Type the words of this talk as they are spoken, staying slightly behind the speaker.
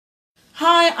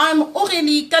Hi, I'm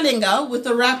Aurélie Kalenga with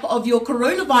a wrap of your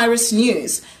coronavirus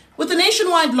news. With the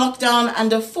nationwide lockdown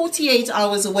under 48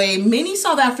 hours away, many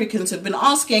South Africans have been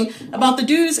asking about the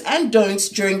do's and don'ts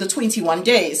during the 21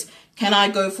 days. Can I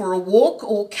go for a walk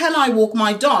or can I walk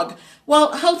my dog?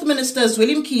 Well, Health Minister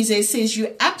Zweli Mkhize says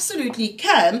you absolutely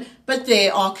can, but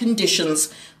there are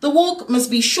conditions. The walk must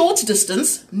be short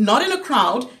distance, not in a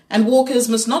crowd, and walkers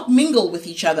must not mingle with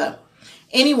each other.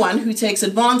 Anyone who takes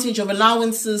advantage of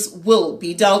allowances will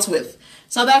be dealt with.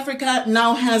 South Africa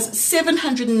now has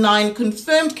 709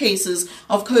 confirmed cases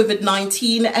of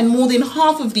COVID-19 and more than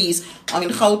half of these are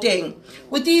in Gauteng.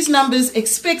 With these numbers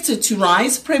expected to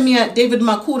rise, Premier David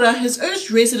Makhura has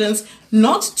urged residents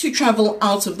not to travel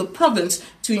out of the province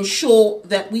to ensure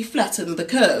that we flatten the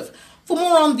curve. For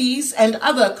more on these and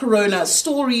other corona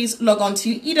stories, log on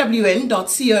to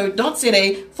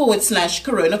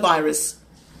ewn.co.za/coronavirus.